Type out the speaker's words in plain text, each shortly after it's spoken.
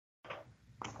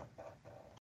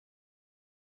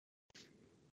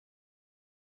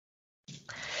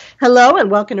Hello and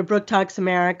welcome to Brooke Talks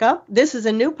America. This is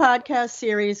a new podcast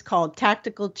series called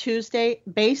Tactical Tuesday,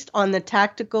 based on the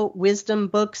Tactical Wisdom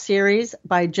book series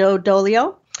by Joe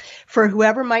Dolio. For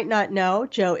whoever might not know,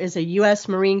 Joe is a U.S.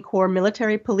 Marine Corps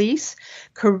military police,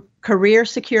 career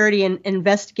security and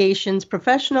investigations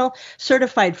professional,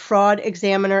 certified fraud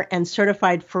examiner, and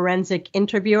certified forensic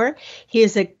interviewer. He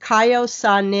is a Kyo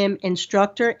Sa Nim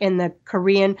instructor in the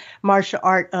Korean martial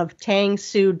art of Tang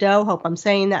Soo Do, hope I'm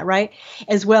saying that right,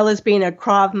 as well as being a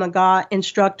Krav Maga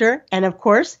instructor. And of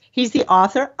course, he's the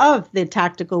author of the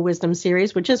Tactical Wisdom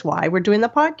series, which is why we're doing the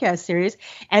podcast series.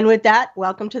 And with that,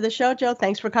 welcome to the show, Joe.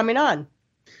 Thanks for coming on.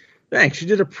 Thanks. You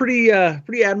did a pretty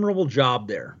admirable job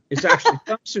there. It's actually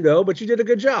pseudo, but you did a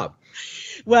good job.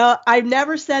 Well, I've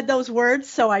never said those words,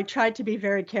 so I tried to be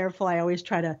very careful. I always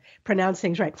try to pronounce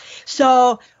things right.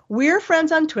 So we're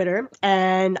friends on Twitter,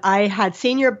 and I had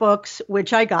seen your books,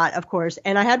 which I got, of course,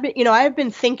 and I have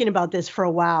been thinking about this for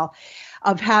a while,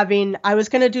 I was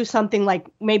going to do something like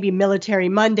maybe Military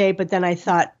Monday, but then I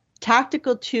thought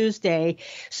Tactical Tuesday,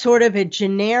 sort of a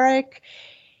generic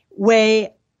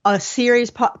way, a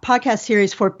series, podcast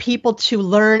series for people to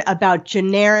learn about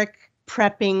generic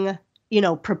prepping,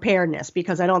 preparedness,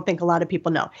 because I don't think a lot of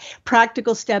people know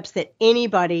practical steps that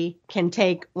anybody can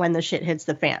take when the shit hits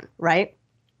the fan, right?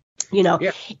 Yeah,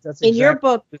 that's in your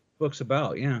book, what the book's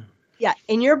about. Yeah. Yeah.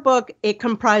 In your book, it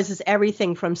comprises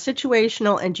everything from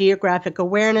situational and geographic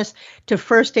awareness to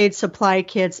first aid supply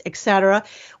kits, etc.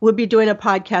 We'll be doing a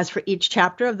podcast for each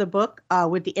chapter of the book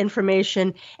with the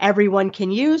information everyone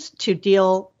can use to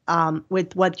deal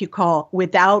with what you call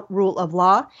without rule of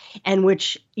law, and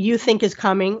which you think is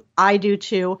coming. I do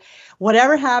too.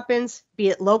 Whatever happens, be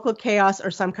it local chaos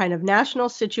or some kind of national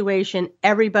situation,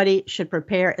 everybody should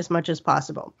prepare as much as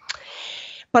possible.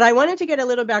 But I wanted to get a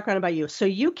little background about you. So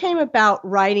you came about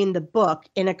writing the book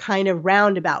in a kind of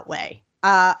roundabout way.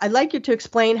 I'd like you to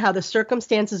explain how the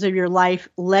circumstances of your life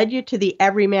led you to the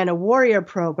Every Man a Warrior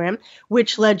program,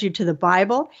 which led you to the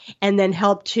Bible, and then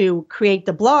helped to create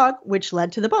the blog, which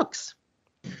led to the books.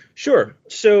 Sure.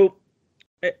 So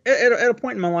at a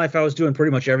point in my life, I was doing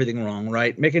pretty much everything wrong,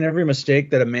 right? Making every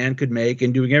mistake that a man could make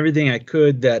and doing everything I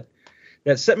could that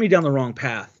set me down the wrong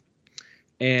path.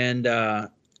 And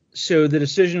so the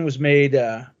decision was made,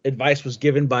 advice was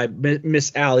given by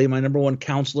Miss Allie, my number one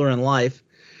counselor in life,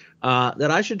 that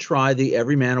I should try the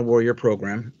Every Man a Warrior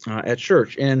program at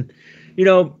church. And,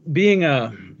 being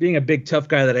a big tough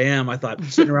guy that I am, I thought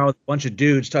sitting around with a bunch of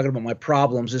dudes talking about my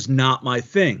problems is not my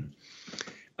thing.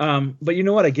 But you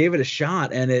know what? I gave it a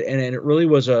shot, and it really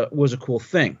was a cool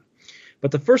thing.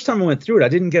 But the first time I went through it, I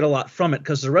didn't get a lot from it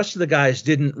because the rest of the guys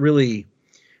didn't really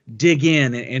dig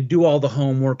in and do all the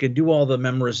homework and do all the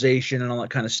memorization and all that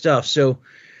kind of stuff. So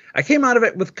I came out of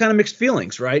it with kind of mixed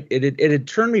feelings, right? It had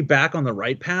turned me back on the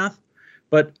right path,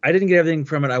 but I didn't get everything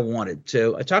from it I wanted.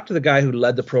 So I talked to the guy who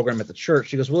led the program at the church.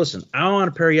 He goes, well, listen, I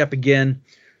want to pair you up again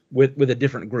with a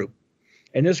different group.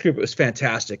 And this group was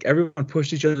fantastic. Everyone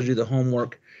pushed each other to do the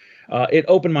homework. It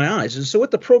opened my eyes. And so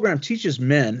what the program teaches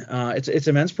men, it's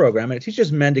a men's program, and it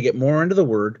teaches men to get more into the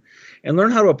Word and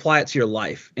learn how to apply it to your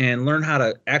life and learn how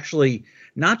to actually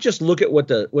not just look at what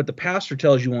the pastor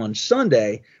tells you on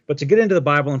Sunday, but to get into the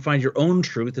Bible and find your own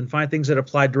truth and find things that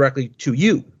apply directly to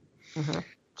you. Mm-hmm.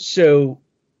 So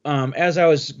as I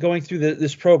was going through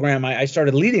this program, I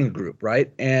started leading a group,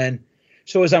 right? And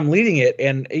so as I'm leading it,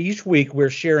 and each week we're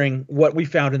sharing what we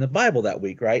found in the Bible that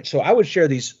week, right? So I would share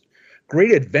these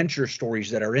great adventure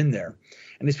stories that are in there.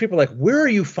 And these people are like, where are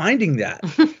you finding that?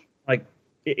 Like,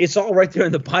 it's all right there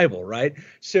in the Bible, right?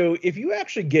 So if you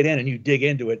actually get in and you dig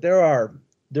into it, there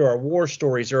are war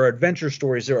stories, there are adventure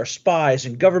stories, there are spies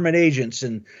and government agents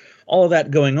and all of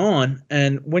that going on.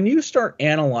 And when you start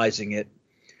analyzing it,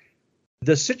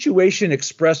 the situation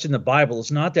expressed in the Bible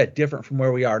is not that different from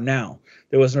where we are now.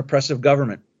 There was an oppressive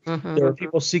government. Mm-hmm. There were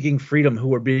people seeking freedom who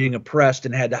were being oppressed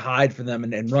and had to hide from them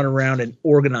and run around and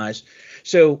organize.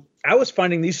 So I was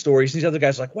finding these stories. These other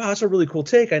guys were like, wow, that's a really cool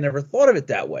take. I never thought of it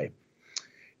that way.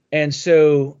 And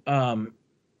so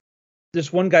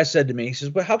this one guy said to me, he says,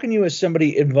 well, how can you, as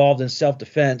somebody involved in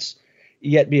self-defense,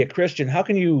 yet be a Christian, how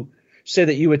can you say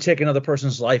that you would take another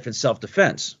person's life in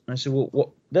self-defense? And I said,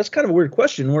 well, that's kind of a weird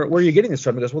question. Where are you getting this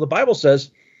from? He goes, well, the Bible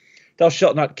says, thou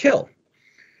shalt not kill.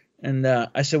 And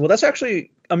I said, well, that's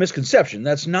actually a misconception.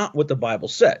 That's not what the Bible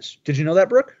says. Did you know that,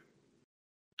 Brooke?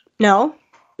 No.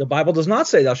 The Bible does not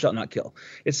say thou shalt not kill.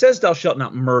 It says thou shalt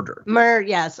not murder.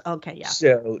 Yes. Okay. Yeah.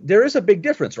 So there is a big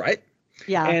difference, right?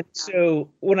 Yeah. And so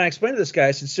when I explained to this guy,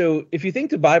 I said, so if you think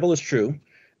the Bible is true,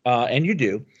 and you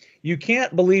do, You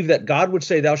can't believe that God would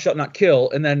say, thou shalt not kill,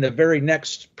 and then the very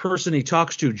next person he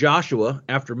talks to, Joshua,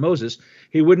 after Moses,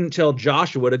 he wouldn't tell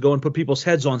Joshua to go and put people's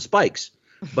heads on spikes,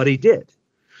 but he did.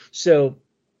 So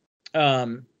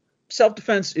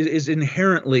self-defense is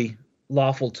inherently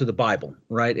lawful to the Bible,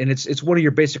 right? And it's one of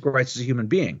your basic rights as a human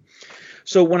being.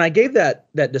 So when I gave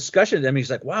that discussion to him, he's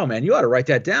like, wow, man, you ought to write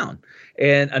that down.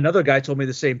 And another guy told me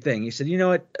the same thing. He said, you know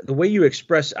what, the way you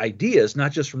express ideas,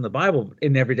 not just from the Bible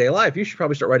in everyday life, you should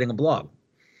probably start writing a blog.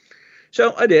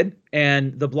 So I did,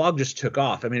 and the blog just took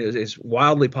off. I mean, it's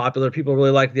wildly popular. People really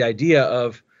like the idea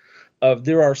of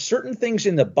there are certain things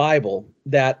in the Bible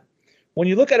that when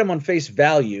you look at them on face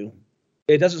value,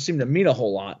 it doesn't seem to mean a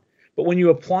whole lot. But when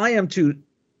you apply them to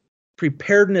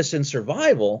preparedness and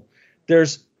survival,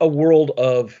 there's a world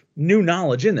of new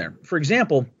knowledge in there. For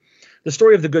example, the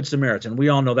story of the Good Samaritan. We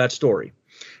all know that story.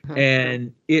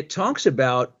 And it talks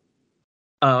about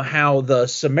how the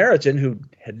Samaritan, who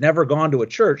had never gone to a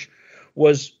church,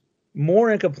 was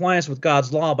more in compliance with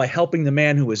God's law by helping the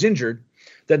man who was injured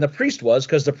than the priest was,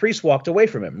 because the priest walked away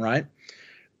from him, right?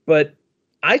 But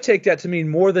I take that to mean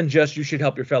more than just you should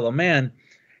help your fellow man.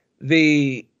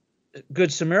 The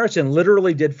Good Samaritan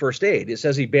literally did first aid. It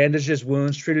says he bandaged his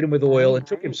wounds, treated him with oil, and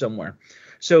took him somewhere.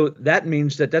 So that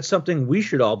means that that's something we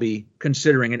should all be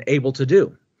considering and able to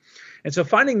do. And so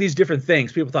finding these different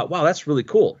things, people thought, wow, that's really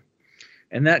cool.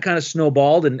 And that kind of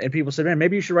snowballed, and people said, man,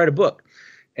 maybe you should write a book.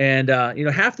 And,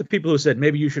 half the people who said,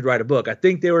 maybe you should write a book, I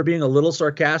think they were being a little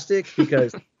sarcastic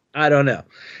because I don't know.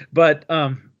 But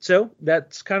so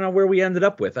that's kind of where we ended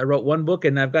up with. I wrote one book,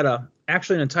 and I've got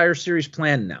actually an entire series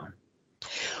planned now.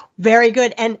 Very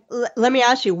good. And let me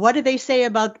ask you, what do they say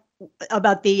about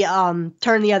the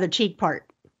turn the other cheek part?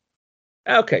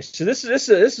 Okay, so this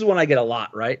is one I get a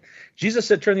lot, right? Jesus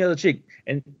said, turn the other cheek.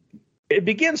 And it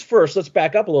begins first, let's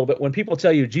back up a little bit. When people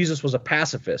tell you Jesus was a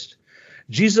pacifist,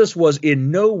 Jesus was in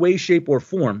no way, shape, or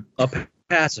form a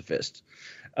pacifist.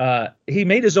 He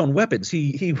made his own weapons.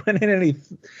 He went in and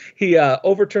he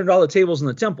overturned all the tables in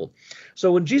the temple.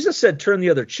 So when Jesus said, turn the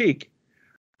other cheek,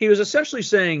 he was essentially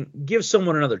saying, give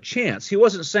someone another chance. He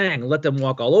wasn't saying, let them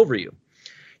walk all over you.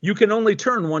 You can only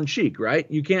turn one cheek, right?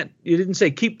 You didn't say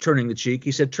keep turning the cheek.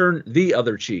 He said, turn the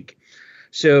other cheek.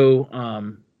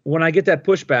 So when I get that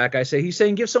pushback, I say, he's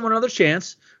saying, give someone another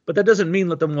chance, but that doesn't mean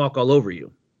let them walk all over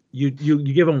you. You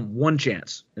give them one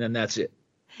chance, and then that's it.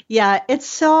 Yeah, it's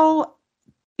so,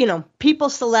 people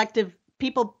select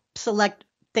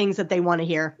things that they want to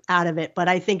hear out of it. But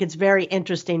I think it's very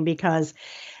interesting because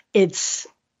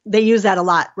they use that a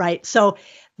lot, right? So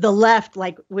the left,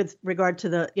 like with regard to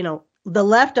the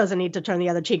left doesn't need to turn the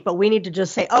other cheek, but we need to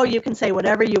just say, oh, you can say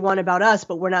whatever you want about us,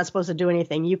 but we're not supposed to do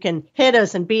anything. You can hit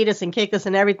us and beat us and kick us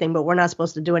and everything, but we're not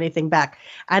supposed to do anything back.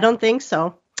 I don't think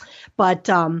so. But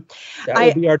that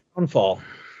would be our downfall.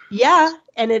 Yeah,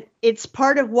 and it's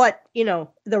part of what the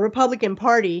Republican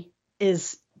Party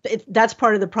is. That's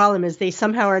part of the problem is they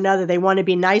somehow or another they want to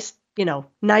be nice,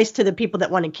 nice to the people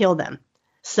that want to kill them.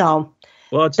 So,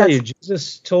 well, I'll tell you,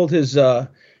 Jesus told his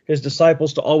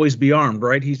disciples to always be armed,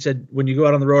 right? He said, when you go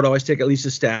out on the road, always take at least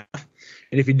a staff,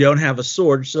 and if you don't have a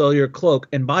sword, sell your cloak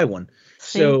and buy one.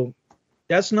 See? So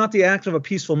that's not the act of a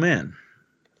peaceful man.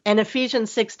 And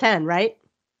Ephesians 6:10, right?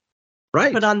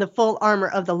 Right. Put on the full armor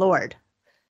of the Lord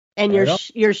and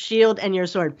your shield and your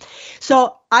sword.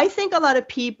 So I think a lot of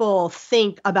people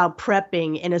think about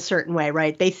prepping in a certain way,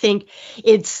 right? They think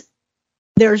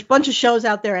there's a bunch of shows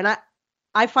out there, and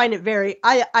I find it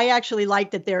I actually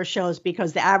like that there are shows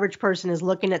because the average person is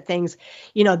looking at things,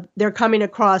 they're coming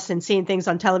across and seeing things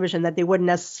on television that they wouldn't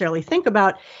necessarily think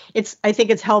about. I think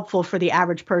it's helpful for the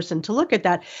average person to look at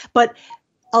that. But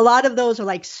a lot of those are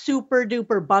like super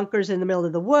duper bunkers in the middle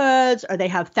of the woods, or they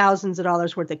have thousands of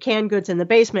dollars worth of canned goods in the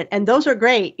basement. And those are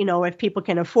great, if people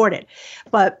can afford it.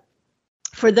 But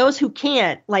for those who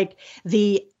can't, like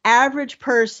the average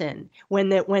person, when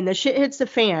the shit hits the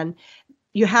fan,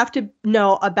 you have to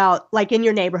know about, like in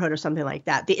your neighborhood or something like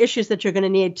that, the issues that you're going to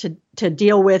need to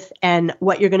deal with and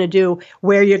what you're going to do,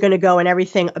 where you're going to go, and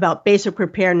everything about basic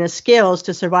preparedness skills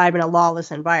to survive in a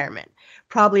lawless environment.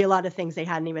 Probably a lot of things they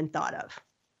hadn't even thought of.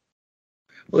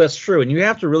 Well, that's true. And you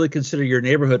have to really consider your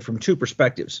neighborhood from two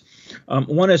perspectives.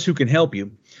 One is who can help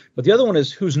you, but the other one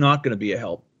is who's not going to be a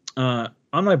help. On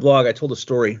my blog, I told a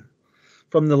story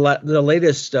from the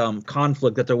latest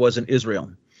conflict that there was in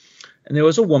Israel. And there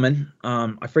was a woman,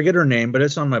 I forget her name, but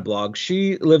it's on my blog.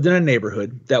 She lived in a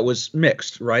neighborhood that was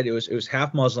mixed, right? It was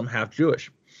half Muslim, half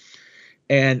Jewish.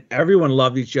 And everyone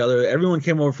loved each other. Everyone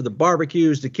came over for the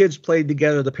barbecues. The kids played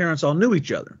together. The parents all knew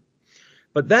each other.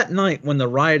 But that night when the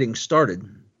rioting started,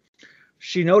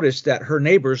 she noticed that her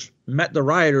neighbors met the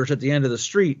rioters at the end of the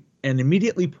street and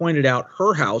immediately pointed out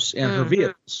her house and her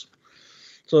vehicles.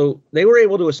 So they were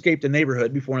able to escape the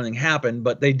neighborhood before anything happened,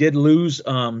 but they did lose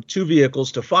 2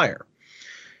 vehicles to fire.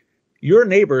 Your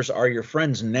neighbors are your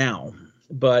friends now,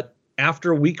 but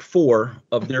after week 4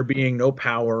 of there being no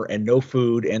power and no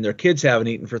food, and their kids haven't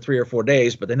eaten for 3 or 4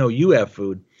 days, but they know you have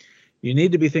food, you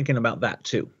need to be thinking about that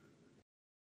too.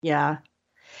 Yeah.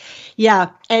 Yeah.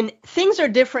 And things are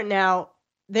different now.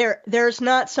 There's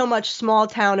not so much small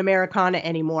town Americana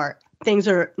anymore.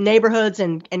 Neighborhoods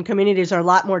and communities are a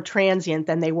lot more transient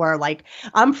than they were. Like,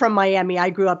 I'm from Miami. I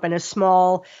grew up in a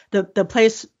small,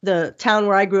 the town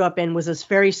where I grew up in was this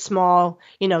very small,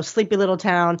 sleepy little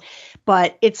town,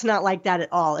 but it's not like that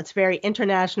at all. It's very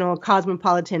international,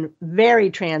 cosmopolitan,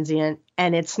 very transient,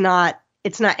 and it's not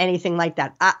anything like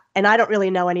that. I don't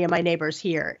really know any of my neighbors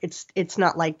here. It's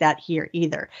not like that here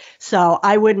either. So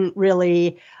I wouldn't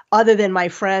really, other than my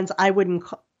friends, I wouldn't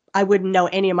know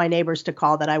any of my neighbors to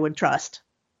call that I would trust.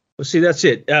 Well, see, that's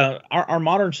it. Our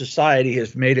modern society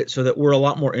has made it so that we're a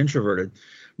lot more introverted.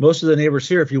 Most of the neighbors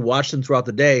here, if you watch them throughout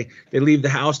the day, they leave the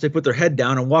house, they put their head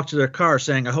down and walk to their car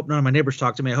saying, I hope none of my neighbors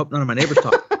talk to me. I hope none of my neighbors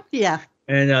talk. Yeah.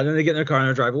 And then they get in their car and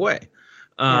they drive away.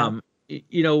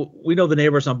 We know the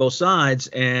neighbors on both sides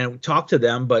and we talk to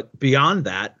them, but beyond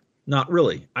that, not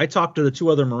really. I talk to the 2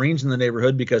 other Marines in the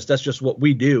neighborhood because that's just what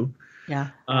we do. Yeah.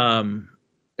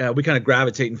 We kind of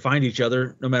gravitate and find each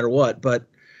other no matter what. But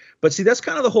see, that's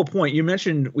kind of the whole point. You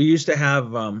mentioned we used to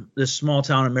have this small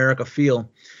town America feel.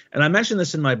 And I mentioned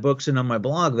this in my books and on my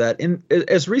blog that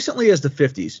as recently as the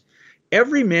 50s,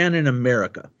 every man in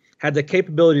America had the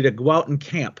capability to go out and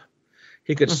camp.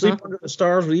 He could sleep under the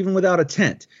stars even without a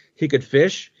tent. He could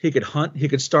fish, he could hunt, he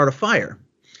could start a fire.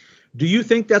 Do you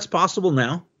think that's possible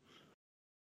now?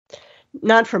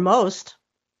 Not for most.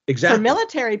 Exactly. For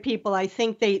military people, I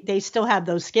think they still have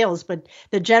those skills, but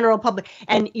the general public,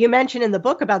 and you mentioned in the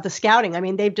book about the scouting. I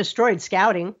mean, they've destroyed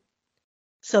scouting,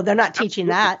 so they're not teaching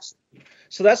that.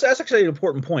 So that's actually an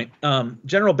important point.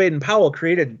 General Baden-Powell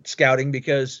created scouting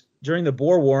because during the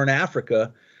Boer War in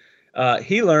Africa,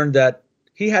 he learned that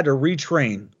he had to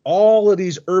retrain all of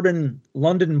these urban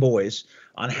London boys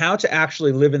on how to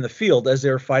actually live in the field as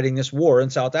they were fighting this war in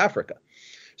South Africa.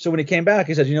 So when he came back,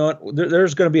 he said, you know what,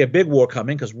 there's going to be a big war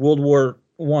coming because World War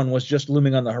I was just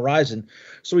looming on the horizon.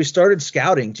 So he started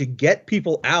scouting to get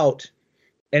people out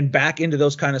and back into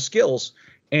those kind of skills.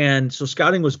 And so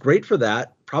scouting was great for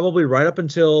that, probably right up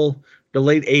until the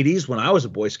late 80s when I was a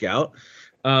Boy Scout.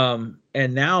 And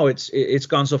now it's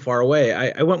gone so far away.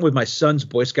 I went with my son's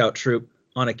Boy Scout troop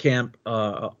on a camp.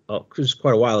 It was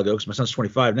quite a while ago because my son's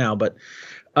 25 now. But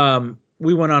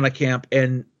we went on a camp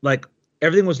and like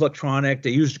everything was electronic.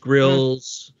 They used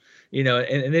grills, and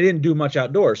they didn't do much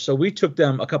outdoors. So we took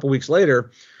them a couple weeks later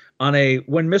on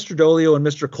when Mr. Dolio and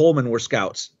Mr. Coleman were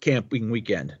scouts camping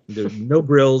weekend. There's no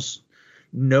grills,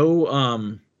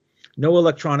 no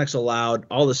electronics allowed,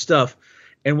 all this stuff.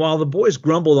 And while the boys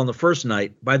grumbled on the first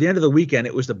night, by the end of the weekend,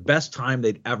 it was the best time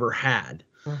they'd ever had.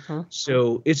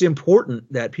 So it's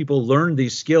important that people learn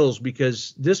these skills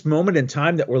because this moment in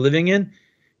time that we're living in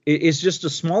is just the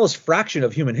smallest fraction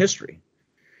of human history.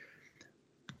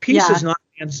 Peace is not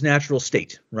man's natural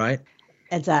state, right?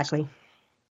 Exactly.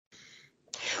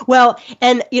 Well,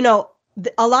 and,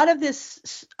 a lot of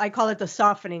this, I call it the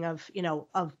softening of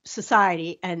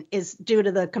society, and is due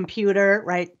to the computer,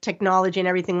 right? Technology and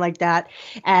everything like that.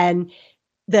 And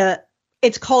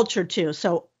it's culture too.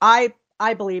 So I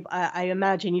believe, I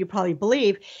imagine you probably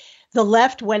believe, the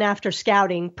left went after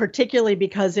scouting, particularly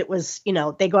because it was,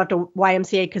 they go after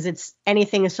YMCA because it's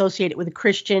anything associated with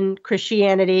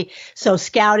Christianity. So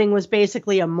scouting was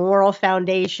basically a moral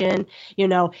foundation,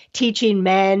 teaching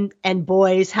men and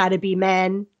boys how to be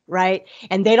men, right?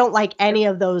 And they don't like any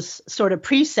of those sort of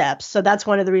precepts. So that's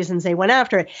one of the reasons they went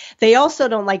after it. They also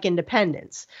don't like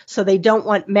independence. So they don't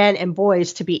want men and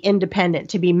boys to be independent,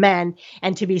 to be men,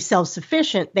 and to be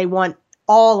self-sufficient. They want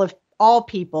all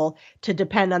people to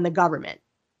depend on the government.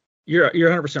 You're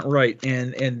 100% right.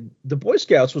 And the Boy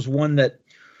Scouts was one that,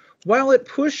 while it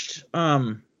pushed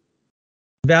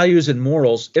values and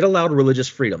morals, it allowed religious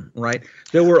freedom, right?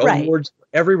 There were awards for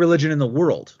every religion in the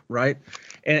world, right?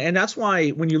 And that's why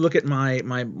when you look at my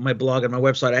blog and my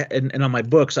website and on my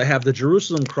books, I have the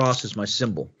Jerusalem Cross as my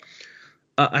symbol.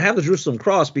 I have the Jerusalem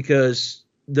Cross because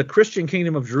the Christian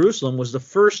kingdom of Jerusalem was the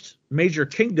first major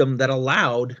kingdom that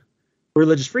allowed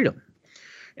religious freedom.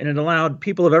 And it allowed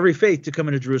people of every faith to come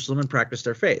into Jerusalem and practice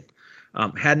their faith.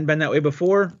 Hadn't been that way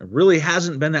before. It really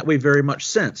hasn't been that way very much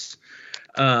since.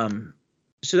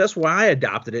 So that's why I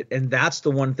adopted it. And that's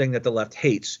the one thing that the left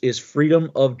hates is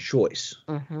freedom of choice.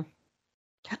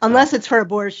 Unless it's for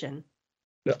abortion.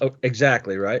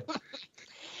 Exactly, right?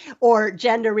 or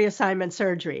gender reassignment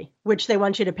surgery, which they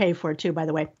want you to pay for too, by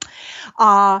the way.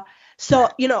 So,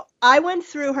 I went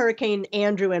through Hurricane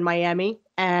Andrew in Miami,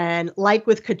 and like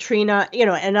with Katrina,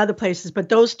 and other places, but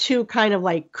those two kind of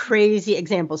like crazy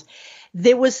examples.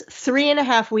 There was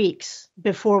 3.5 weeks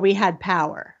before we had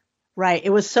power, right? It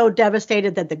was so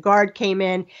devastated that the Guard came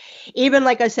in. Even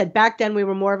like I said, back then we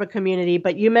were more of a community,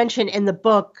 but you mentioned in the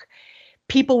book,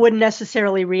 people wouldn't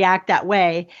necessarily react that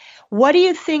way. What do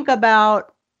you think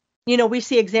about, we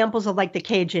see examples of like the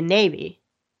Cajun Navy.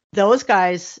 Those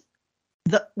guys,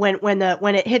 when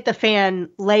it hit the fan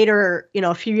later,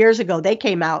 a few years ago, they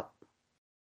came out.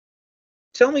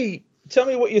 Tell me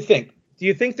what you think. Do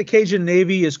you think the Cajun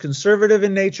Navy is conservative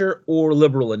in nature or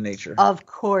liberal in nature? Of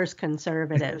course,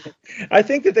 conservative. I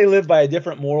think that they live by a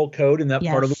different moral code in that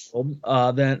Yes. part of the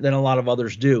world than a lot of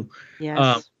others do.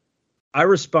 Yes. I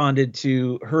responded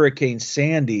to Hurricane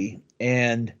Sandy,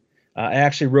 and I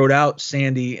actually wrote out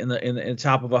Sandy in the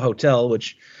top of a hotel,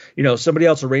 which, somebody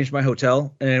else arranged my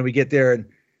hotel, and we get there and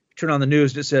turn on the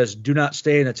news and it says, "Do not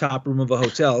stay in the top room of a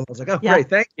hotel." I was like, "Oh, Yeah. Great,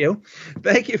 thank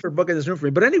you for booking this room for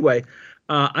me." But anyway,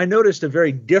 I noticed a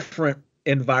very different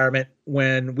environment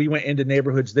when we went into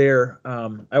neighborhoods there.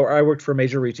 I worked for a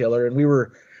major retailer, and we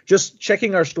were just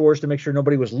checking our stores to make sure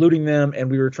nobody was looting them,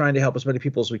 and we were trying to help as many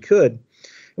people as we could.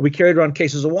 And we carried around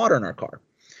cases of water in our car.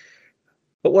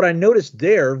 But what I noticed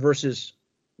there versus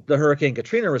the Hurricane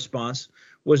Katrina response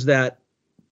was that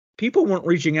people weren't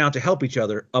reaching out to help each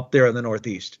other up there in the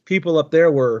Northeast. People up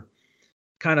there were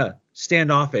kind of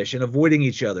standoffish and avoiding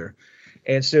each other.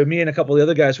 And so me and a couple of the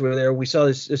other guys were there. We saw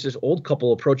this old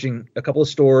couple approaching a couple of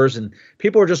stores, and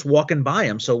people were just walking by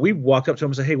them. So we walked up to them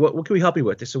and said, "Hey, what can we help you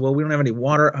with?" They said, "Well, we don't have any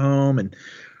water at home, and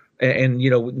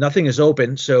nothing is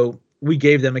open." So we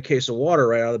gave them a case of water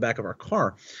right out of the back of our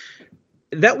car.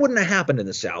 That wouldn't have happened in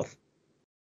the South.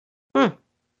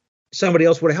 Somebody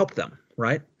else would have helped them,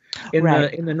 right? In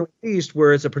the Northeast,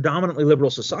 where it's a predominantly liberal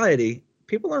society,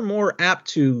 people are more apt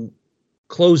to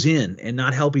close in and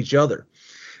not help each other.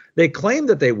 They claim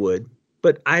that they would,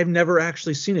 but I've never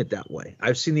actually seen it that way.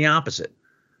 I've seen the opposite.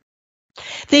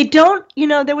 They don't,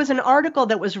 there was an article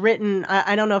that was written,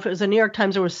 I don't know if it was the New York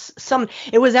Times or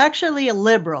it was actually a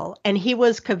liberal, and he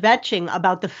was kvetching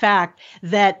about the fact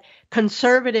that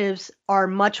conservatives are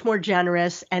much more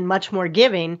generous and much more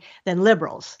giving than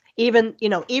liberals. Even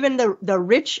the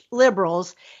rich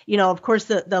liberals, of course,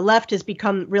 the left has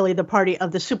become really the party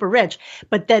of the super rich,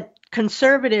 but that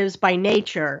conservatives by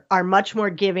nature are much more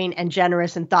giving and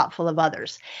generous and thoughtful of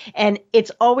others. And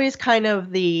it's always kind of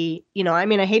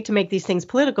I hate to make these things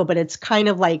political, but it's kind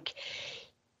of like,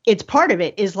 it's part of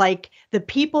it is like the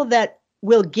people that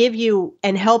will give you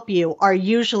and help you are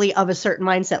usually of a certain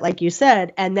mindset, like you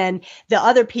said. And then the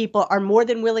other people are more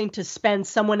than willing to spend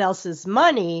someone else's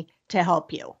money to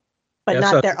help you, but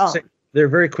not their own. They're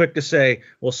very quick to say,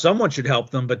 well, someone should help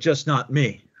them, but just not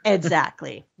me.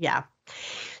 Exactly. Yeah.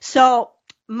 So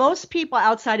most people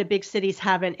outside of big cities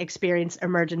haven't experienced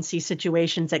emergency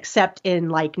situations except in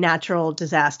like natural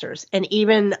disasters. And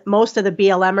even most of the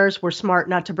BLMers were smart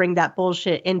not to bring that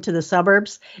bullshit into the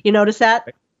suburbs. You notice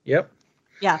that? Yep.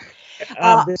 Yeah.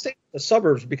 They say the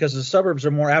suburbs because the suburbs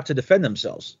are more apt to defend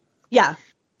themselves. Yeah.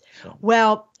 So.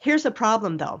 Well, here's the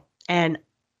problem, though. And,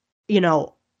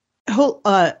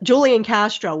 Julian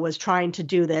Castro was trying to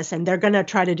do this, and they're going to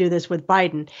try to do this with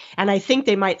Biden. And I think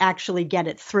they might actually get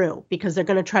it through because they're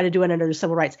going to try to do it under the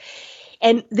civil rights.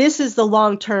 And this is the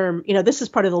long term, this is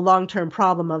part of the long term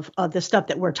problem of the stuff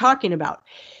that we're talking about.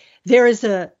 There is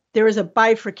a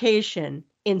bifurcation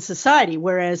in society,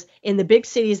 whereas in the big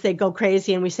cities, they go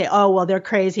crazy and we say, oh, well, they're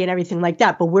crazy and everything like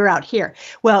that. But we're out here.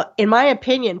 Well, in my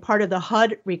opinion, part of the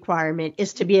HUD requirement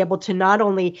is to be able to not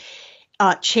only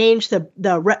change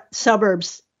the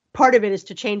suburbs. Part of it is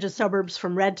to change the suburbs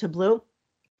from red to blue.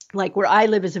 Like where I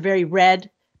live is a very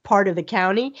red part of the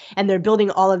county, and they're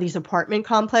building all of these apartment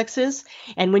complexes.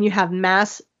 And when you have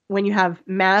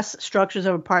mass structures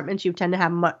of apartments, you tend to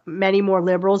have many more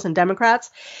liberals and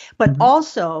Democrats. But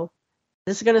also,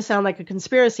 this is going to sound like a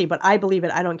conspiracy, but I believe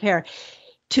it. I don't care.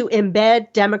 To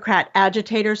embed Democrat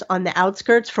agitators on the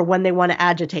outskirts for when they want to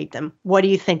agitate them. What do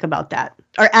you think about that?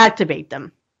 Or activate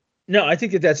them? No, I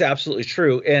think that that's absolutely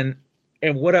true. And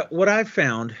what I've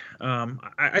found,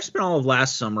 I spent all of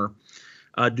last summer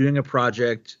doing a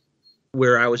project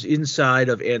where I was inside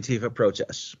of Antifa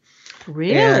protests.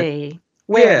 Really?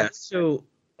 Where? Yeah. So,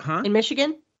 in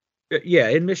Michigan? Yeah,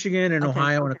 in Michigan and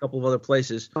Ohio and a couple of other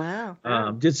places. Wow.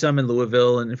 Did some in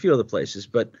Louisville and a few other places.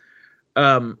 But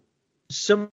some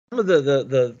of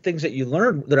the things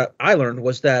that I learned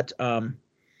was that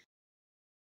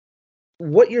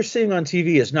what you're seeing on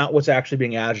TV is not what's actually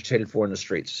being agitated for in the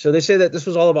streets. So they say that this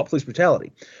was all about police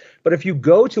brutality. But if you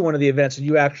go to one of the events and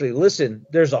you actually listen,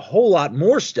 there's a whole lot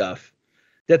more stuff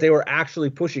that they were actually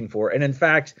pushing for. And in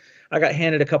fact, I got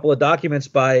handed a couple of documents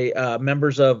by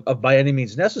members of By Any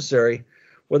Means Necessary,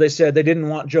 where they said they didn't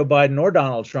want Joe Biden or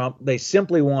Donald Trump. They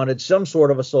simply wanted some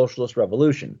sort of a socialist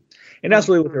revolution. And that's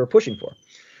really what they were pushing for.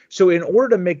 So in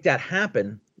order to make that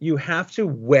happen, you have to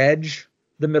wedge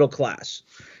the middle class.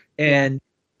 And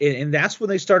that's when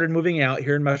they started moving out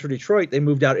here in Metro Detroit. They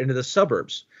moved out into the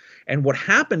suburbs. And what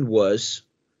happened was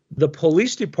the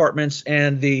police departments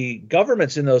and the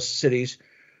governments in those cities,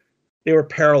 they were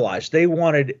paralyzed. They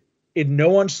wanted, in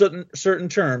no uncertain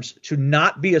terms, to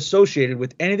not be associated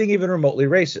with anything even remotely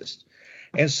racist.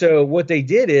 And so what they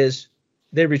did is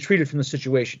they retreated from the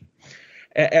situation.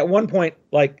 At one point,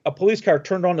 like a police car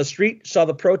turned on the street, saw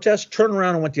the protest, turned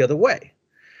around and went the other way.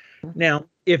 Now,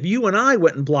 if you and I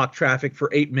went and blocked traffic for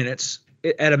 8 minutes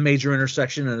at a major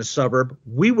intersection in a suburb,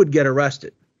 we would get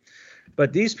arrested.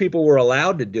 But these people were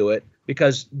allowed to do it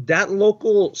because that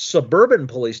local suburban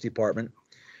police department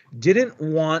didn't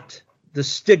want the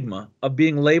stigma of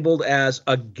being labeled as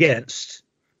against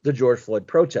the George Floyd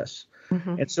protests.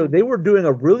 Mm-hmm. And so they were doing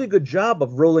a really good job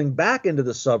of rolling back into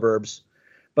the suburbs.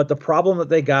 But the problem that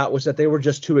they got was that they were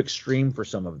just too extreme for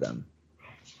some of them.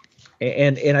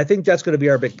 And I think that's going to be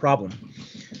our big problem.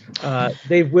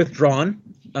 They've withdrawn.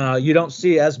 You don't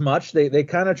see as much. They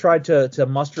kind of tried to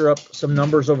muster up some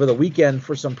numbers over the weekend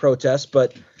for some protests,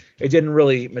 but it didn't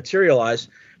really materialize.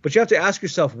 But you have to ask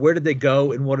yourself, where did they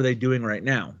go and what are they doing right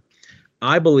now?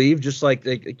 I believe, just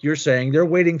like you're saying, they're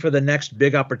waiting for the next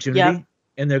big opportunity,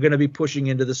 and they're going to be pushing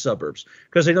into the suburbs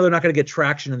because they know they're not going to get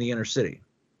traction in the inner city.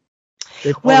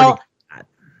 Well,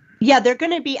 yeah, they're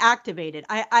going to be activated.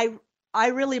 I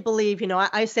really believe,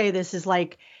 I say this is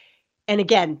like, and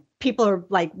again, people are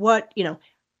like, what,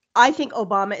 I think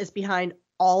Obama is behind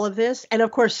all of this. And of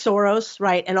course, Soros,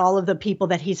 right. And all of the people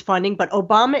that he's funding, but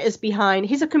Obama is behind,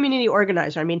 he's a community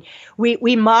organizer. I mean,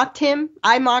 we mocked him.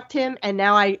 I mocked him. And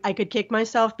now I could kick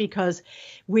myself because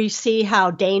we see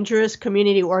how dangerous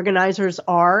community organizers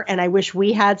are. And I wish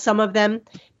we had some of them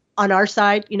on our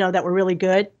side, that were really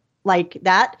good like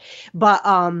that. But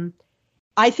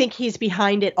I think he's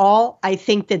behind it all. I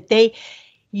think that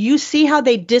you see how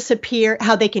they disappear,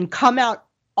 how they can come out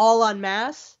all en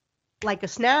masse like a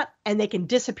snap, and they can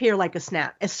disappear like a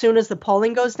snap. As soon as the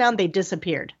polling goes down, they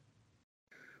disappeared.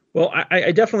 Well,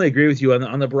 I definitely agree with you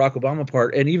on the Barack Obama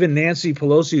part. And even Nancy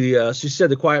Pelosi, she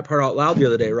said the quiet part out loud the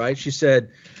other day, right? She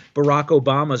said Barack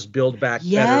Obama's Build Back Better.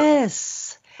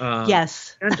 Yes.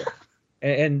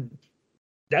 And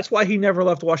that's why he never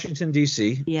left Washington,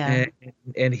 D.C. Yeah.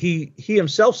 And he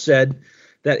himself said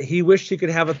that he wished he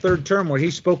could have a third term where he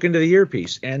spoke into the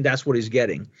earpiece, and that's what he's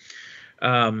getting.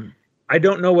 I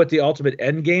don't know what the ultimate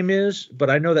end game is, but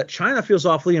I know that China feels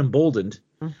awfully emboldened,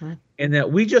 and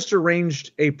that we just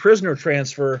arranged a prisoner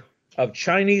transfer of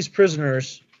Chinese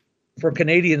prisoners for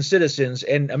Canadian citizens,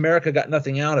 and America got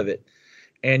nothing out of it.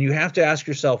 And you have to ask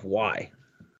yourself why.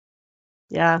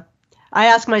 Yeah. I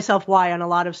ask myself why on a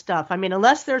lot of stuff. I mean,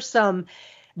 unless there's some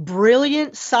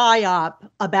brilliant psyop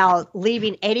about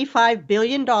leaving $85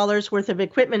 billion worth of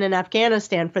equipment in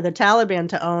Afghanistan for the Taliban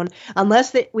to own,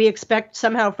 unless we expect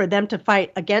somehow for them to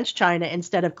fight against China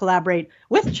instead of collaborate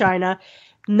with China,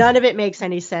 none of it makes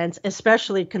any sense,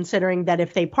 especially considering that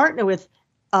if they partner with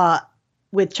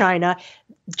China,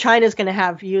 China's going to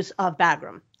have use of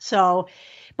Bagram. So,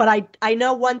 but I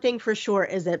know one thing for sure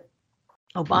is that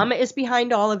Obama is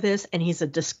behind all of this, and he's a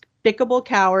despicable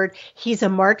coward. He's a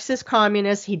Marxist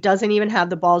communist. He doesn't even have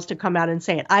the balls to come out and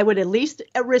say it. I would at least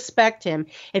respect him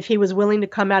if he was willing to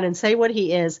come out and say what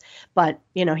he is, but,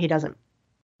 he doesn't.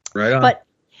 Right on. But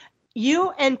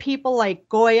you and people like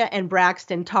Goya and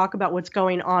Braxton talk about what's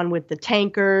going on with the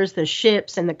tankers, the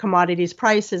ships, and the commodities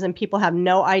prices, and people have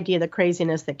no idea the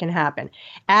craziness that can happen.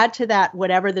 Add to that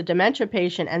whatever the dementia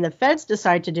patient and the feds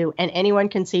decide to do, and anyone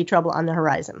can see trouble on the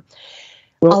horizon.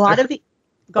 Well,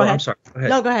 Go ahead. I'm sorry. Go ahead.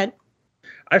 No, go ahead.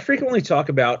 I frequently talk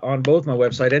about on both my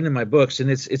website and in my books,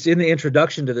 and it's in the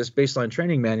introduction to this baseline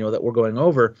training manual that we're going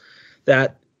over,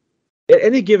 that at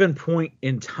any given point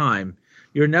in time,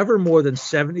 you're never more than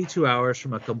 72 hours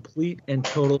from a complete and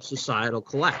total societal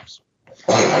collapse.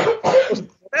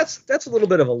 That's a little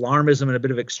bit of alarmism and a bit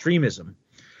of extremism.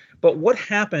 But what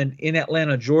happened in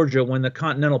Atlanta, Georgia, when the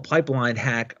Continental Pipeline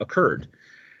hack occurred?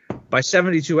 By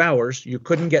 72 hours, you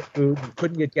couldn't get food, you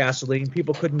couldn't get gasoline,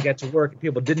 people couldn't get to work, and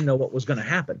people didn't know what was going to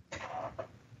happen.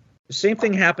 The same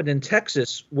thing happened in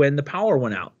Texas when the power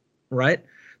went out, right?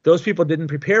 Those people didn't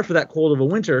prepare for that cold of a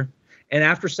winter, and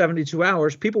after 72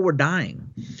 hours, people were dying.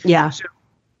 Yeah. So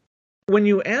when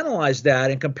you analyze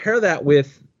that and compare that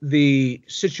with the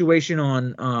situation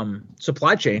on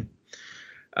supply chain,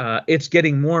 it's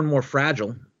getting more and more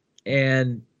fragile.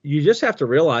 And you just have to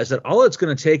realize that all it's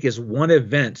going to take is one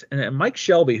event. And Mike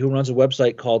Shelby, who runs a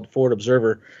website called Forward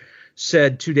Observer,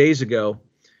 said 2 days ago,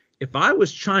 if I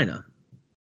was China,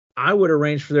 I would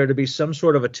arrange for there to be some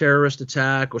sort of a terrorist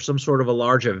attack or some sort of a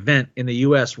large event in the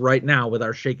U.S. right now with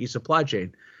our shaky supply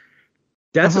chain.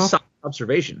 That's a solid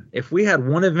observation. If we had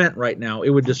one event right now, it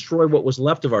would destroy what was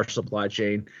left of our supply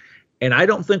chain. And I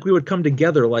don't think we would come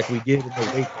together like we did in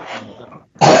the wake of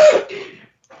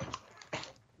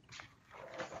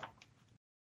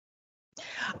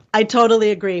I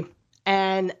totally agree.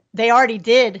 And they already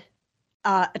did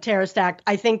a terrorist act.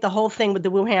 I think the whole thing with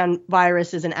the Wuhan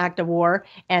virus is an act of war,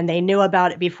 and they knew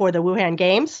about it before the Wuhan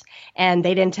Games, and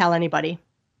they didn't tell anybody.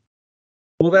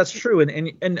 Well, that's true.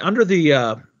 And under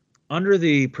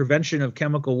the Prevention of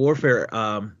Chemical Warfare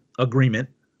agreement,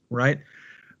 right?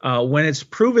 When it's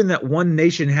proven that one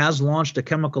nation has launched a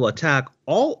chemical attack,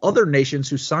 all other nations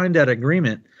who signed that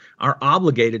agreement are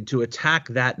obligated to attack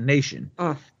that nation.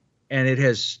 And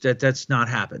that's not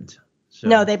happened. So.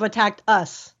 No, they've attacked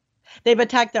us. They've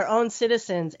attacked their own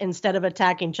citizens instead of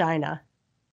attacking China.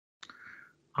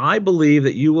 I believe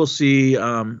that you will see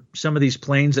some of these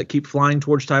planes that keep flying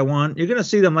towards Taiwan. You're going to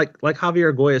see them like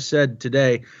Javier Goya said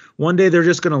today. One day they're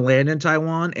just going to land in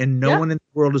Taiwan, and no one in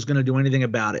the world is going to do anything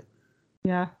about it.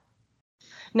 Yeah.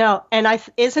 No, and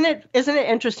isn't it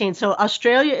interesting? So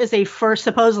Australia is a first,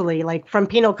 supposedly, like from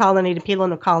penal colony to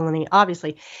penal colony,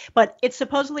 obviously, but it's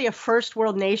supposedly a first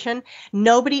world nation.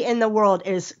 Nobody in the world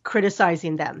is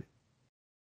criticizing them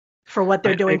for what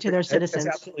they're doing to their citizens.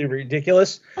 It's absolutely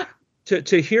ridiculous.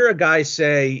 To hear a guy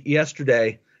say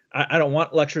yesterday, I don't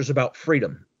want lectures about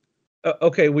freedom.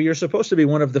 Okay, well, you're supposed to be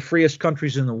one of the freest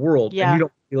countries in the world, and you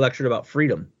don't be lectured about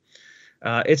freedom.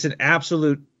 It's an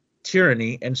absolute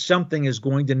tyranny, and something is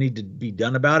going to need to be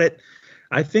done about it.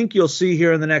 I think you'll see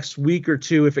here in the next week or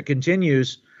two, if it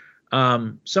continues,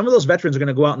 some of those veterans are going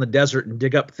to go out in the desert and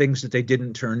dig up things that they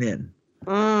didn't turn in.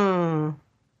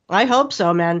 I hope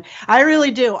so, man. I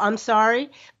really do. I'm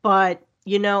sorry, but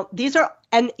these are,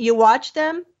 and you watch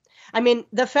them. I mean,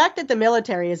 the fact that the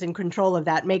military is in control of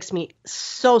that makes me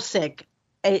so sick.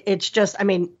 It's just, I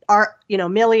mean,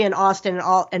 Millie and Austin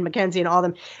and Mackenzie and all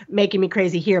of them making me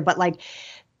crazy here, but like,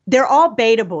 they're all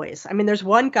beta boys. I mean, there's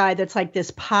one guy that's like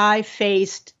this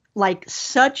pie-faced, like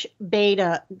such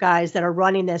beta guys that are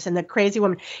running this, and the crazy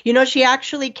woman. She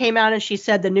actually came out and she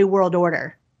said the New World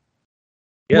Order.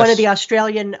 Yes. One of the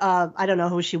Australian, I don't know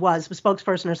who she was, a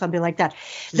spokesperson or something like that.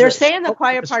 They're saying the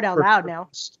quiet part out loud now.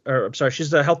 I'm sorry,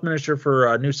 she's the health minister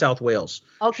for New South Wales.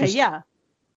 Okay, yeah.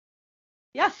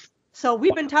 So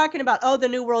we've been talking about, the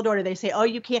New World Order. They say,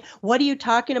 you can't. What are you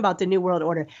talking about, the New World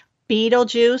Order?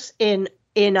 Beetlejuice in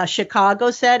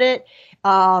Chicago said it.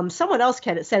 Someone else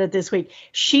said it this week.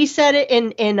 She said it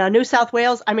in New South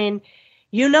Wales. I mean,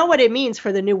 you know what it means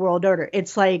for the New World Order.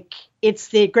 It's like, it's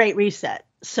the Great Reset.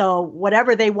 So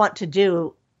whatever they want to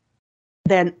do,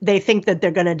 then they think that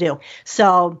they're going to do.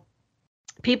 So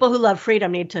people who love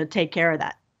freedom need to take care of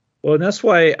that. Well, and that's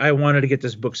why I wanted to get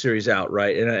this book series out,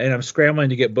 right? And I'm scrambling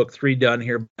to get book 3 done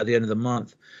here by the end of the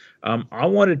month. I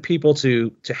wanted people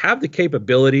to have the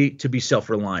capability to be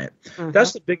self-reliant.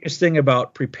 That's the biggest thing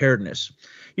about preparedness.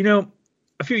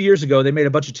 A few years ago, they made a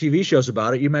bunch of TV shows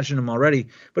about it. You mentioned them already.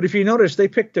 But if you notice, they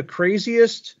picked the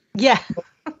craziest,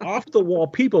 off-the-wall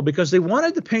people because they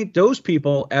wanted to paint those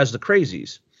people as the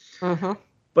crazies.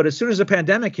 But as soon as the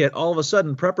pandemic hit, all of a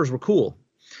sudden, preppers were cool.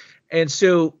 And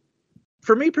so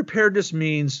for me, preparedness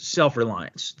means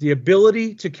self-reliance, the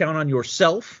ability to count on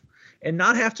yourself and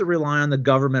not have to rely on the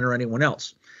government or anyone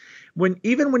else.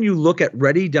 Even when you look at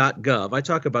ready.gov, I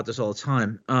talk about this all the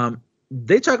time,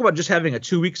 they talk about just having a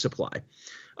 2-week supply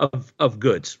of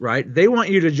goods, right? They want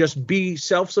you to just be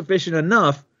self-sufficient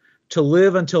enough to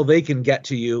live until they can get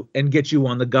to you and get you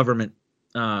on the government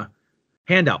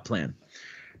handout plan.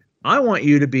 I want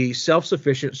you to be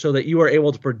self-sufficient so that you are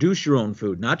able to produce your own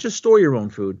food, not just store your own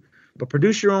food, but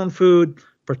produce your own food,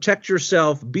 protect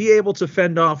yourself, be able to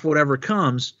fend off whatever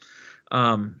comes.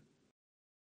 And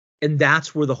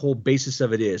that's where the whole basis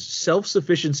of it is.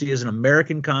 Self-sufficiency is an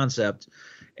American concept.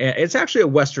 And it's actually a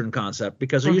Western concept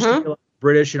because there used to be a lot of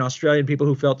British and Australian people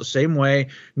who felt the same way.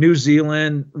 New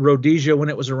Zealand, Rhodesia when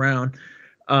it was around.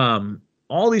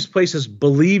 All these places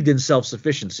believed in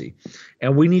self-sufficiency.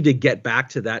 And we need to get back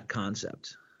to that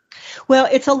concept. Well,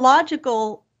 it's a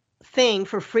logical thing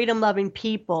for freedom-loving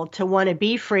people to want to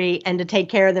be free and to take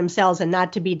care of themselves and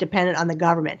not to be dependent on the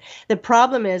government. The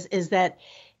problem is that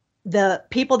the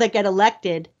people that get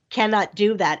elected cannot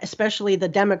do that, especially the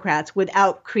Democrats,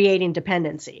 without creating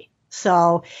dependency.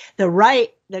 So the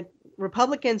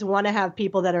Republicans want to have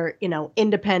people that are,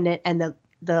 independent, and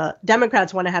the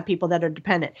Democrats want to have people that are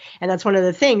dependent. And that's one of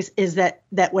the things is that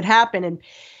would happen. And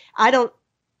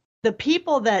the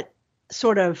people that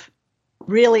sort of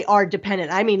really are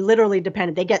dependent, I mean, literally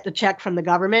dependent, they get the check from the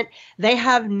government, they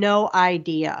have no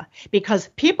idea, because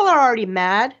people are already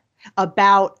mad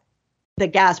about the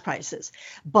gas prices,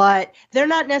 but they're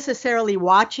not necessarily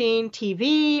watching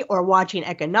TV or watching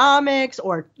economics,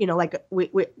 or, like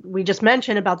we just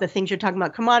mentioned about the things you're talking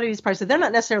about, commodities prices. They're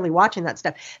not necessarily watching that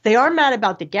stuff. They are mad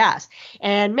about the gas,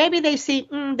 and maybe they see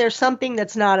there's something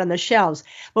that's not on the shelves.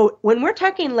 But when we're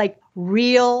talking like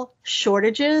real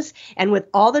shortages, and with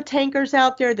all the tankers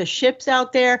out there, the ships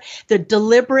out there, the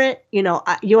deliberate, you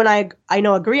and I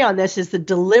know agree on this, is the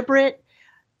deliberate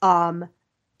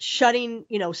shutting,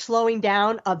 slowing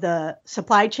down of the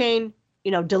supply chain,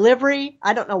 delivery.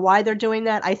 I don't know why they're doing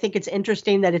that. I think it's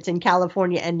interesting that it's in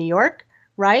California and New York,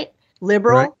 right?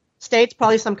 Liberal states,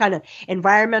 probably some kind of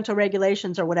environmental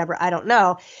regulations or whatever. I don't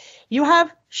know. You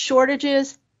have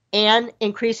shortages and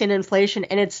increasing inflation,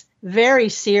 and it's very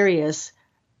serious.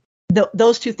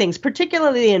 Those two things,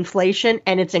 particularly the inflation,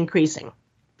 and it's increasing.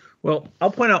 Well, I'll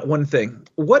point out one thing.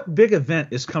 What big event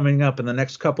is coming up in the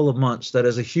next couple of months that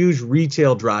is a huge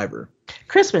retail driver?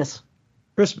 Christmas.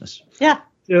 Yeah.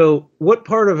 So what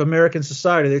part of American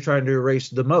society are they trying to erase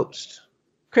the most?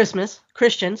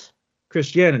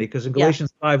 Christianity, because in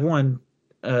Galatians 5:1,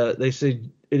 they say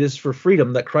it is for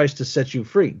freedom that Christ has set you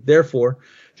free. Therefore,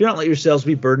 do not let yourselves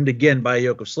be burdened again by a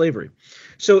yoke of slavery.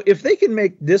 So if they can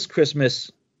make this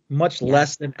Christmas much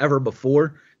less than ever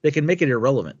before, they can make it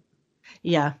irrelevant.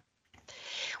 Yeah.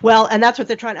 Well, and that's what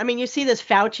they're trying. I mean, you see this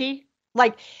Fauci,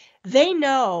 like they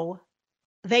know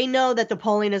that the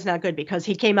polling is not good, because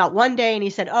he came out one day and he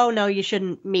said, oh, no, you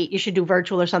shouldn't meet. You should do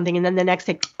virtual or something. And then the next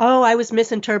day, oh, I was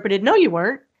misinterpreted. No, you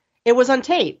weren't. It was on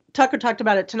tape. Tucker talked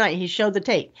about it tonight. He showed the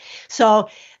tape. So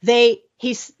this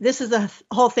is the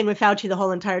whole thing with Fauci the whole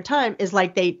entire time, is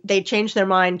like they change their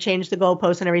mind, change the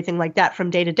goalposts and everything like that from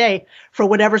day to day for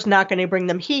whatever's not going to bring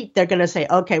them heat. They're going to say,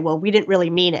 okay, well, we didn't really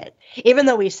mean it. Even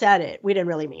though we said it, we didn't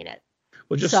really mean it.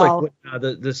 Well, just like what,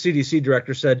 the CDC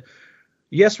director said,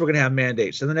 yes, we're going to have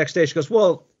mandates. And the next day she goes,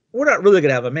 well, we're not really going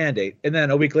to have a mandate. And then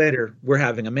a week later, we're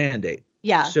having a mandate.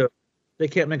 Yeah. So they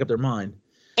can't make up their mind.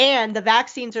 And the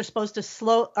vaccines are supposed to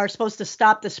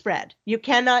stop the spread. You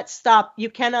cannot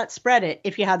spread it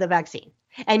if you have the vaccine.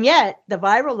 And yet the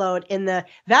viral load in the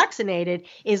vaccinated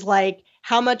is like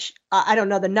how much, I don't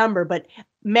know the number, but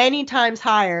many times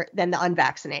higher than the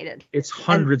unvaccinated. It's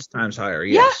hundreds times higher.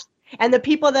 Yes. Yeah. And the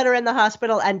people that are in the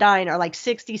hospital and dying are like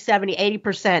 60, 70,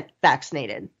 80%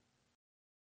 vaccinated.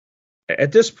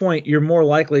 At this point, you're more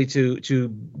likely to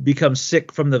become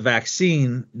sick from the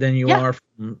vaccine than you are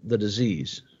from the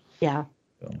disease. Yeah.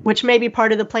 So, which may be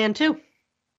part of the plan too.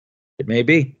 It may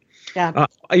be. Yeah.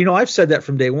 I've said that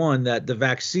from day one, that the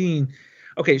vaccine.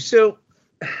 Okay, so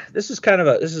this is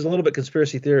a little bit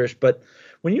conspiracy theorist, but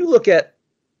when you look at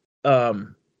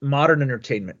modern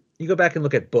entertainment, you go back and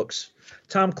look at books.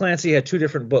 Tom Clancy had 2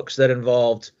 different books that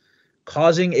involved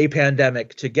causing a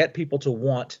pandemic to get people to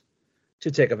want to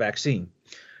take a vaccine.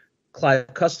 Clive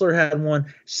Cussler had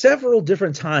one. Several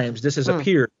different times this has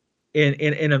appeared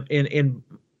in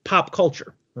pop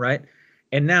culture, right?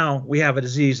 And now we have a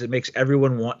disease that makes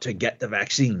everyone want to get the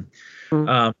vaccine.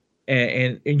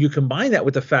 And you combine that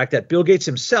with the fact that Bill Gates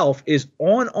himself is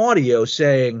on audio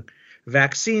saying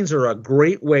vaccines are a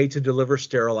great way to deliver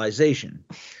sterilization.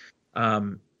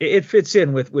 It fits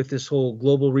in with this whole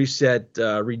global reset,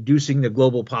 reducing the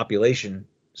global population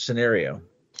scenario.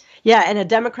 Yeah, and a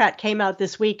Democrat came out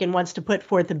this week and wants to put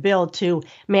forth a bill to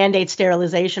mandate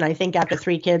sterilization, I think after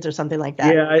 3 kids or something like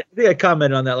that. Yeah, I think I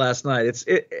commented on that last night. It's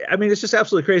just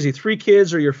absolutely crazy. 3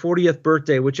 kids or your 40th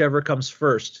birthday, whichever comes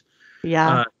first.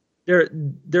 Yeah.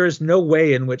 There is no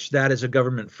way in which that is a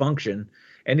government function,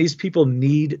 and these people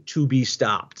need to be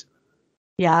stopped.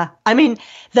 Yeah. I mean,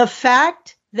 the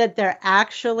fact that they're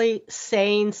actually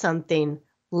saying something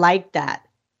like that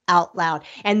out loud.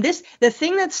 And the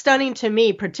thing that's stunning to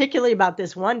me, particularly about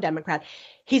this one Democrat,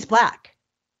 he's black.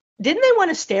 Didn't they want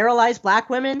to sterilize black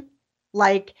women?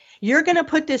 Like, you're going to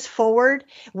put this forward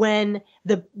when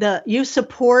you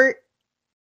support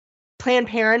Planned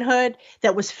Parenthood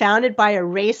that was founded by a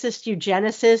racist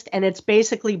eugenicist, and it's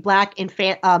basically black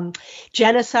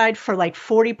genocide for like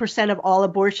 40% of all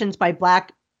abortions by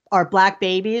black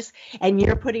babies, and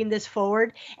you're putting this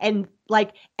forward, and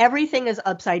like everything is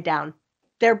upside down.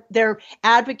 They're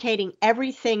advocating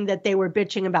everything that they were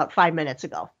bitching about 5 minutes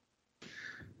ago.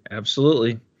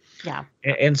 Absolutely. Yeah.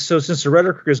 And so since the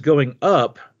rhetoric is going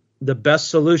up, the best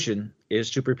solution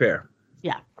is to prepare.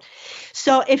 Yeah.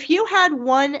 So if you had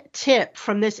one tip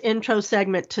from this intro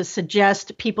segment to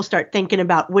suggest people start thinking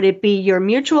about, would it be your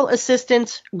mutual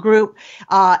assistance group?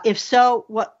 If so,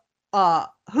 what,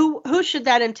 who should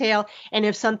that entail? And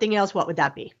if something else, what would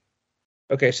that be?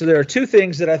 Okay, so there are two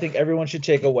things that I think everyone should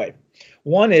take away.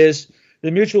 One is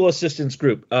the mutual assistance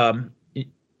group.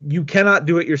 You cannot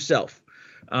do it yourself.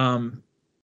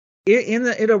 In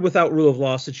a without rule of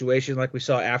law situation like we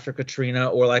saw after Katrina,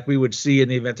 or like we would see in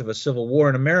the event of a civil war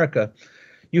in America,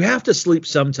 you have to sleep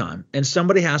sometime, and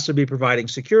somebody has to be providing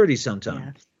security sometime.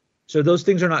 Yeah. So those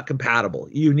things are not compatible.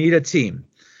 You need a team.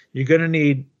 You're going to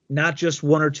need not just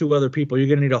one or two other people. You're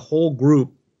going to need a whole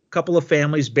group, a couple of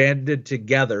families banded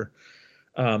together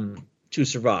to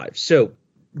survive. So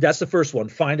that's the first one.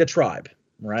 Find a tribe,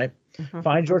 right? Mm-hmm.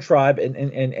 Find your tribe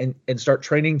and start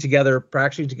training together,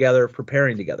 practicing together,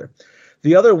 preparing together.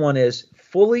 The other one is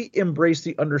fully embrace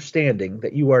the understanding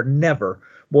that you are never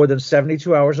more than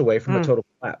 72 hours away from a total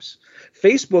collapse.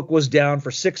 Facebook was down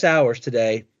for 6 hours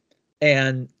today,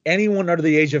 and anyone under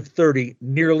the age of 30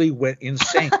 nearly went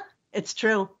insane. It's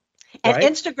true. And right?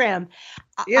 Instagram,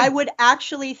 yeah. I would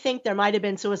actually think there might have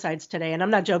been suicides today, and I'm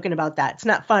not joking about that. It's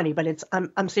not funny, but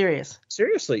I'm serious.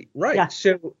 Seriously, right? Yeah.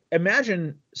 So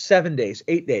imagine 7 days,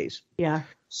 8 days. Yeah.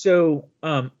 So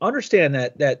understand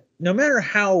that no matter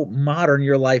how modern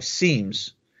your life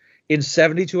seems, in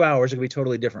 72 hours it can be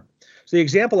totally different. So the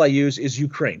example I use is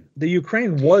Ukraine. The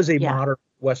Ukraine was a modern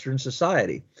Western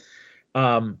society.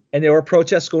 And there were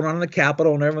protests going on in the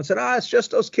Capitol, and everyone said, it's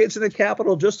just those kids in the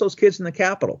Capitol, just those kids in the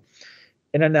Capitol.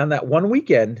 And then on that one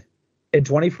weekend in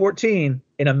 2014,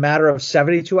 in a matter of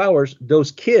 72 hours,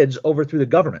 those kids overthrew the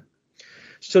government.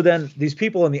 So then these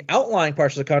people in the outlying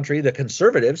parts of the country, the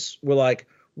conservatives, were like,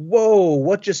 whoa,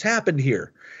 what just happened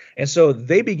here? And so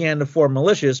they began to form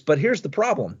militias. But here's the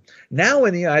problem. Now,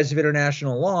 in the eyes of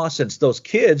international law, since those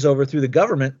kids overthrew the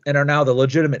government and are now the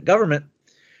legitimate government,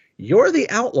 you're the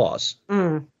outlaws.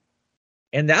 And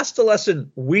that's the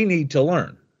lesson we need to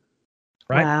learn.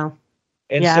 Right. Wow.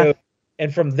 And so,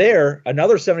 and from there,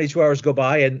 another 72 hours go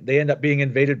by and they end up being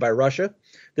invaded by Russia.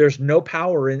 There's no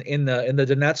power in the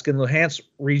Donetsk and Luhansk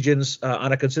regions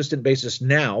on a consistent basis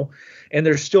now. And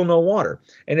there's still no water.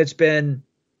 And it's been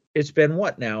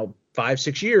what now,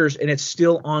 5-6 years, and it's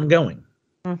still ongoing.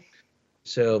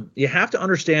 So you have to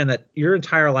understand that your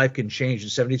entire life can change in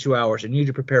 72 hours, and you need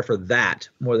to prepare for that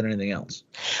more than anything else.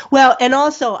 Well, and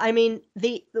also, I mean,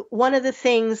 one of the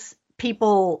things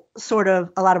people sort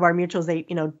of, a lot of our mutuals, they,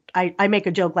 I make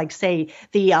a joke, like say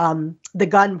the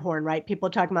gun porn, right? People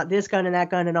talking about this gun and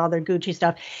that gun and all their Gucci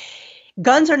stuff.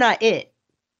 Guns are not it,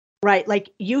 right?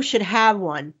 Like you should have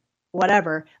one,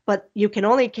 whatever, but you can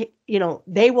only,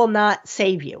 they will not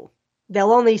save you.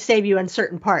 They'll only save you in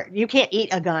certain part. You can't eat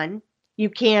a gun. You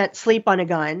can't sleep on a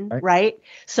gun, right?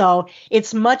 So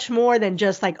it's much more than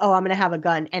just like, I'm going to have a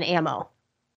gun and ammo.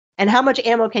 And how much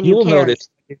ammo can you carry?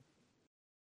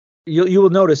 You will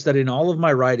notice that in all of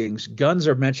my writings, guns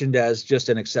are mentioned as just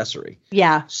an accessory.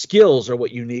 Yeah. Skills are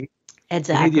what you need.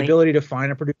 Exactly. You need the ability to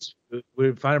find and produce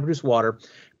water.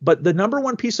 But the number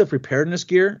one piece of preparedness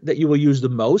gear that you will use the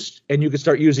most, and you can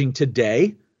start using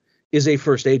today, is a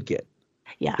first aid kit.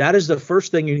 Yeah. That is the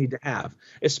first thing you need to have,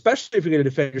 especially if you're going to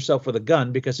defend yourself with a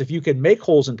gun, because if you can make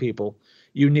holes in people,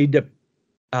 you need to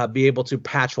be able to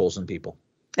patch holes in people.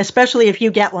 Especially if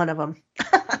you get one of them.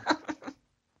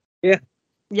 Yeah.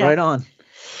 Right on.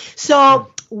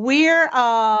 So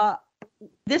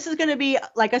this is going to be,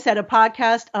 like I said, a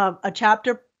podcast of a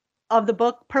chapter of the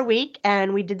book per week.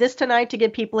 And we did this tonight to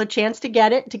give people a chance to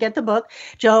get the book.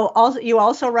 Joe, you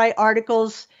also write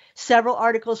several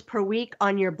articles per week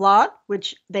on your blog,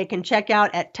 which they can check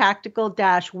out at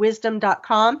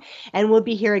tactical-wisdom.com. And we'll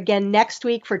be here again next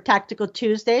week for Tactical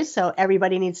Tuesdays. So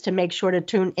everybody needs to make sure to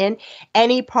tune in.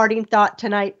 Any parting thought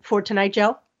tonight,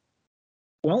 Joe?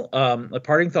 Well, a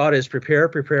parting thought is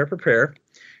prepare.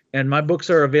 And my books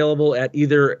are available at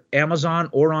either Amazon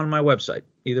or on my website,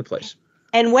 either place.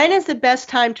 And when is the best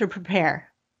time to prepare?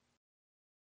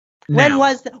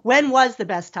 Now. When was the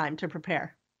best time to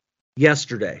prepare?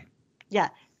 Yesterday. Yeah.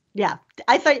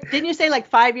 I thought, didn't you say like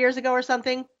 5 years ago or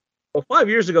something? Well, 5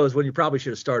 years ago is when you probably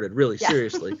should have started, really,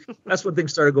 seriously. That's when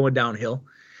things started going downhill.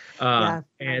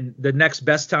 And the next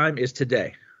best time is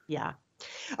today. Yeah.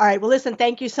 All right. Well, listen,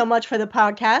 thank you so much for the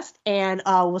podcast, and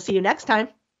we'll see you next time.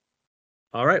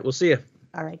 All right. We'll see you.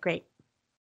 All right. Great.